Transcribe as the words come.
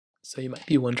So you might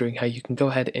be wondering how you can go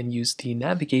ahead and use the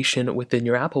navigation within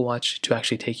your Apple Watch to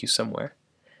actually take you somewhere.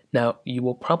 Now, you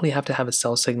will probably have to have a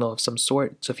cell signal of some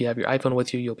sort, so if you have your iPhone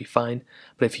with you, you'll be fine.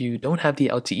 But if you don't have the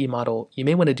LTE model, you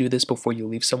may want to do this before you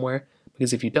leave somewhere,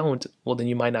 because if you don't, well then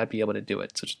you might not be able to do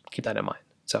it, so just keep that in mind.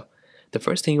 So the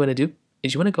first thing you want to do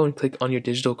is you want to go and click on your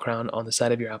digital crown on the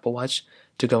side of your Apple Watch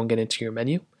to go and get into your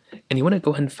menu, and you want to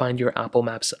go ahead and find your Apple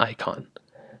Maps icon.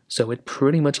 So it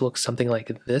pretty much looks something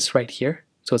like this right here.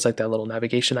 So it's like that little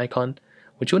navigation icon.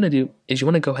 What you want to do is you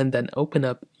want to go ahead and then open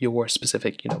up your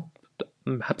specific,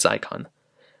 maps icon.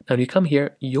 Now when you come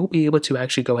here, you'll be able to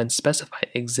actually go ahead and specify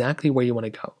exactly where you want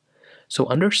to go. So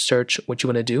under search, what you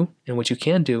want to do and what you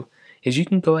can do is you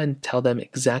can go ahead and tell them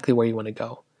exactly where you want to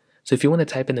go. So if you want to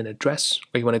type in an address,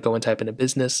 or you want to go and type in a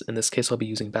business, in this case I'll be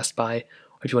using Best Buy,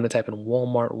 or if you want to type in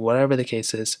Walmart, whatever the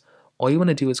case is, all you want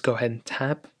to do is go ahead and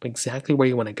tap exactly where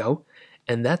you want to go,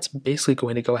 and that's basically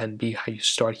going to go ahead and be how you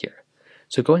start here.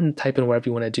 So go ahead and type in whatever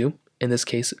you want to do. In this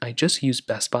case, I just use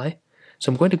Best Buy.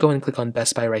 So I'm going to go ahead and click on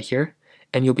Best Buy right here,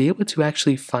 and you'll be able to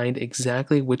actually find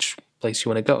exactly which place you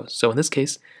want to go. So in this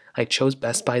case, I chose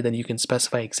Best Buy, then you can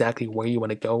specify exactly where you want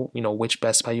to go, which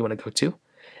Best Buy you want to go to.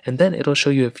 And then it'll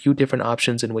show you a few different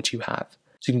options in which you have.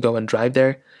 So you can go and drive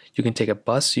there, you can take a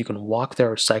bus, you can walk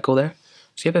there or cycle there.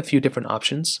 So you have a few different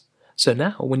options. So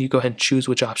now when you go ahead and choose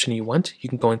which option you want, you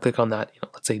can go and click on that,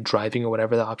 let's say driving or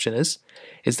whatever the option is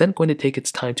then going to take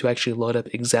its time to actually load up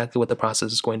exactly what the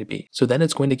process is going to be. So then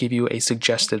it's going to give you a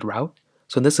suggested route.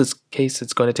 So in this case,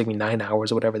 it's going to take me 9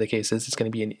 hours or whatever the case is. It's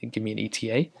going to give me an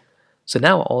ETA. So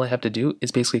now all I have to do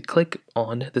is basically click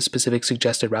on the specific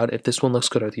suggested route if this one looks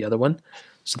good or the other one.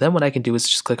 So then what I can do is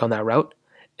just click on that route,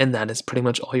 and that is pretty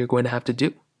much all you're going to have to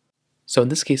do. So in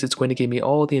this case, it's going to give me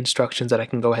all the instructions that I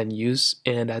can go ahead and use,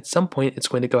 and at some point it's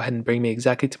going to go ahead and bring me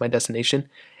exactly to my destination,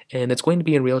 and it's going to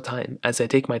be in real time. As I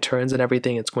take my turns and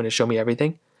everything, it's going to show me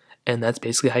everything, and that's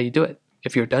basically how you do it.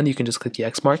 If you're done, you can just click the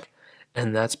X mark,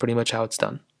 and that's pretty much how it's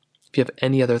done. If you have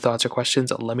any other thoughts or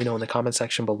questions, let me know in the comment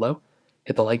section below.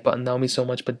 Hit the like button, that would mean so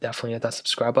much, but definitely hit that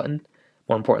subscribe button.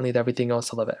 More importantly than everything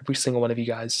else, I love every single one of you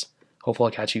guys. Hopefully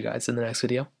I'll catch you guys in the next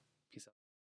video.